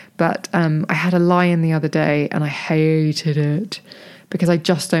 But I had a lie-in the other day and I hated it because I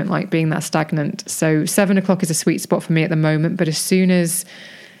just don't like being that stagnant. So 7 o'clock is a sweet spot for me at the moment. But as soon as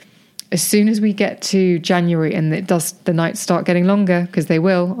we get to January and the nights start getting longer, because they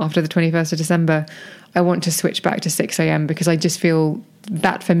will after the 21st of December, I want to switch back to 6 a.m. because I just feel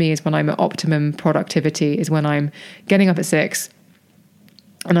that for me is when I'm at optimum productivity, is when I'm getting up at 6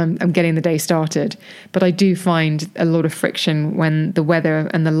 and I'm getting the day started. But I do find a lot of friction when the weather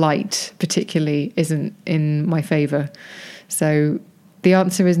and the light particularly isn't in my favour. So the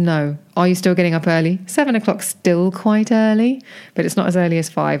answer is no. Are you still getting up early? 7 o'clock's still quite early, but it's not as early as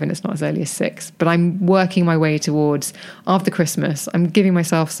 5 and it's not as early as 6. But I'm working my way towards, after Christmas, I'm giving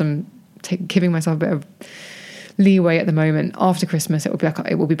myself a bit of leeway at the moment. After Christmas, it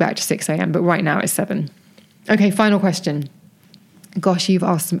will be back to 6 a.m. But right now it's 7. Okay, final question. Gosh, you've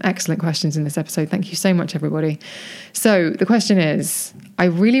asked some excellent questions in this episode. Thank you so much, everybody. So the question is, I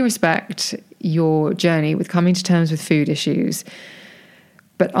really respect your journey with coming to terms with food issues,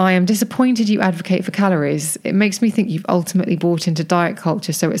 but I am disappointed you advocate for calories. It makes me think you've ultimately bought into diet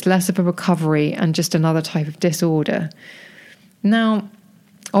culture, so it's less of a recovery and just another type of disorder. Now,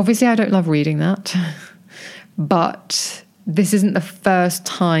 obviously I don't love reading that, but this isn't the first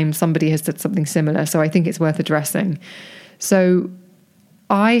time somebody has said something similar, so I think it's worth addressing. So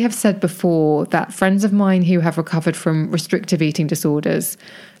I have said before that friends of mine who have recovered from restrictive eating disorders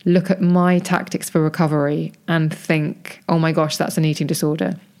look at my tactics for recovery and think, oh my gosh, that's an eating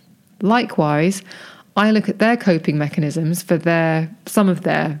disorder. Likewise, I look at their coping mechanisms some of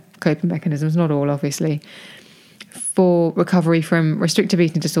their coping mechanisms, not all obviously, for recovery from restrictive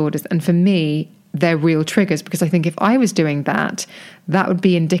eating disorders. And for me, they're real triggers, because I think if I was doing that, that would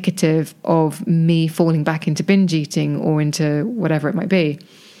be indicative of me falling back into binge eating or into whatever it might be.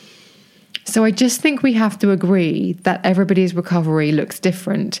 So I just think we have to agree that everybody's recovery looks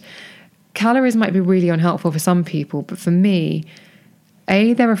different. Calories might be really unhelpful for some people, but for me,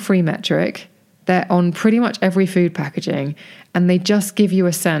 they're a free metric. They're on pretty much every food packaging, and they just give you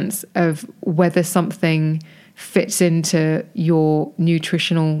a sense of whether something fits into your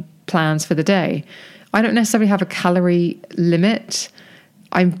nutritional plans for the day. I don't necessarily have a calorie limit.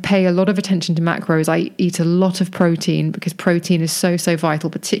 I pay a lot of attention to macros. I eat a lot of protein because protein is so, so vital,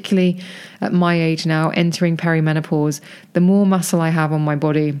 particularly at my age now, entering perimenopause. The more muscle I have on my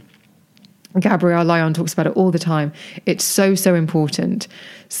body, Gabrielle Lyon talks about it all the time. It's so, so important.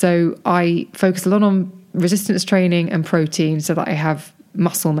 So I focus a lot on resistance training and protein so that I have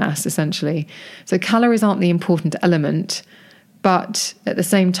muscle mass, essentially. So calories aren't the important element. But at the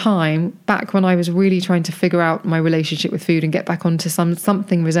same time, back when I was really trying to figure out my relationship with food and get back onto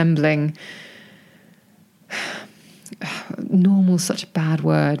something resembling normal, such a bad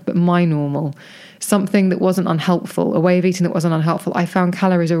word, but my normal, something that wasn't unhelpful, a way of eating that wasn't unhelpful, I found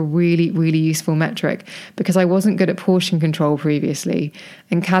calories a really, really useful metric because I wasn't good at portion control previously.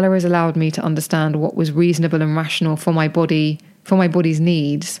 And calories allowed me to understand what was reasonable and rational for my body for my body's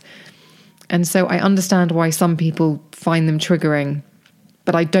needs. And so I understand why some people find them triggering,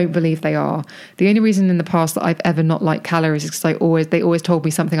 but I don't believe they are. The only reason in the past that I've ever not liked calories is because they always told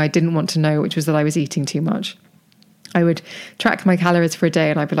me something I didn't want to know, which was that I was eating too much. I would track my calories for a day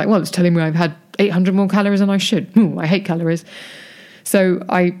and I'd be like, well, it's telling me I've had 800 more calories than I should. Ooh, I hate calories. So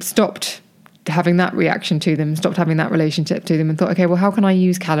I stopped having that reaction to them, stopped having that relationship to them, and thought, okay, well, how can I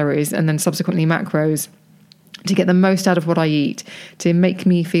use calories and then subsequently macros to get the most out of what I eat, to make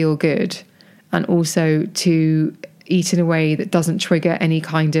me feel good, and also to eat in a way that doesn't trigger any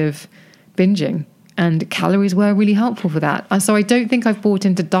kind of binging. And calories were really helpful for that. And so I don't think I've bought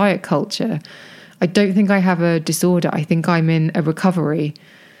into diet culture. I don't think I have a disorder. I think I'm in a recovery.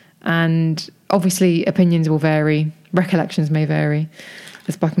 And obviously opinions will vary. Recollections may vary,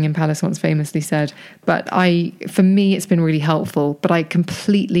 as Buckingham Palace once famously said. But for me, it's been really helpful. But I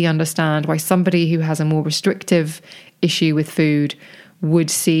completely understand why somebody who has a more restrictive issue with food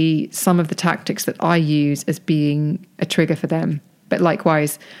would see some of the tactics that I use as being a trigger for them. But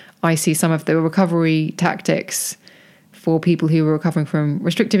likewise, I see some of the recovery tactics for people who are recovering from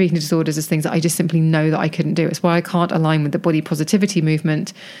restrictive eating disorders as things that I just simply know that I couldn't do. It's why I can't align with the body positivity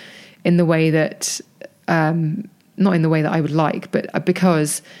movement in the way that, not in the way that I would like, but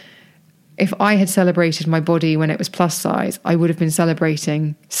because if I had celebrated my body when it was plus size, I would have been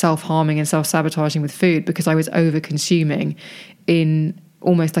celebrating self-harming and self-sabotaging with food because I was over-consuming in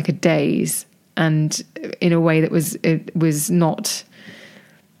almost like a daze, and in a way that it was not...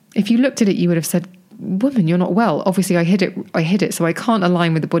 If you looked at it, you would have said, woman, you're not well. Obviously, I hid it. So I can't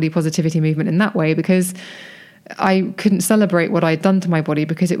align with the body positivity movement in that way because I couldn't celebrate what I'd done to my body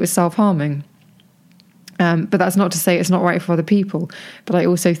because it was self-harming. But that's not to say it's not right for other people. But I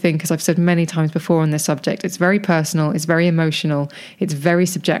also think, as I've said many times before on this subject, it's very personal, it's very emotional, it's very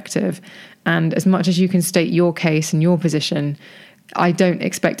subjective. And as much as you can state your case and your position, I don't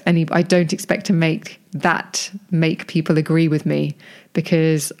expect to make people agree with me,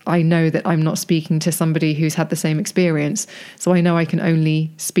 because I know that I'm not speaking to somebody who's had the same experience. So I know I can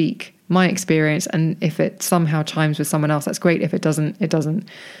only speak my experience, and if it somehow chimes with someone else, that's great. If it doesn't, it doesn't.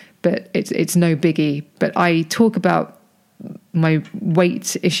 But it's no biggie. But I talk about my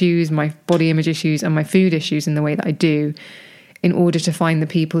weight issues, my body image issues, and my food issues in the way that I do, in order to find the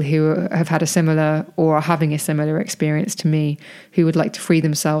people who have had a similar or are having a similar experience to me, who would like to free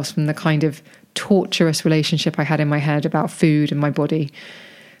themselves from the kind of torturous relationship I had in my head about food and my body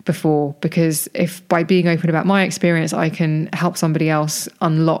before. Because if by being open about my experience, I can help somebody else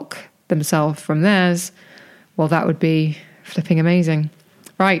unlock themselves from theirs, well, that would be flipping amazing.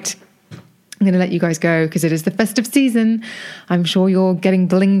 Right. I'm going to let you guys go because it is the festive season. I'm sure you're getting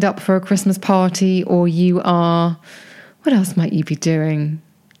blinged up for a Christmas party, or you are... What else might you be doing?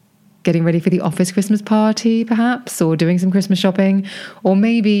 Getting ready for the office Christmas party, perhaps, or doing some Christmas shopping. Or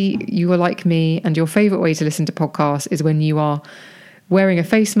maybe you are like me and your favourite way to listen to podcasts is when you are wearing a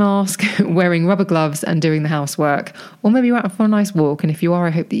face mask, wearing rubber gloves and doing the housework. Or maybe you're out for a nice walk. And if you are,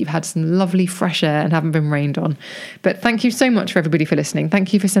 I hope that you've had some lovely fresh air and haven't been rained on. But thank you so much for everybody for listening.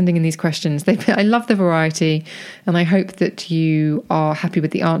 Thank you for sending in these questions. I love the variety, and I hope that you are happy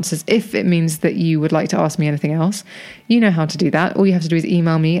with the answers. If it means that you would like to ask me anything else, you know how to do that. All you have to do is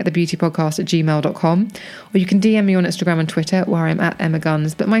email me at thebeautypodcast@gmail.com, or you can DM me on Instagram and Twitter, where I'm at Emma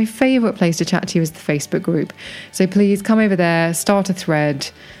Guns. But my favourite place to chat to you is the Facebook group. So please come over there, start a thread,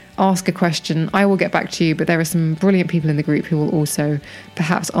 ask a question. I will get back to you, but there are some brilliant people in the group who will also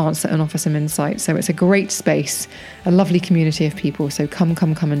perhaps answer and offer some insight. So it's a great space, a lovely community of people. So come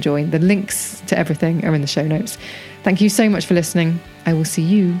and join. The links to everything are in the show notes. Thank you so much for listening. I will see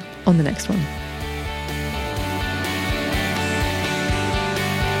you on the next one.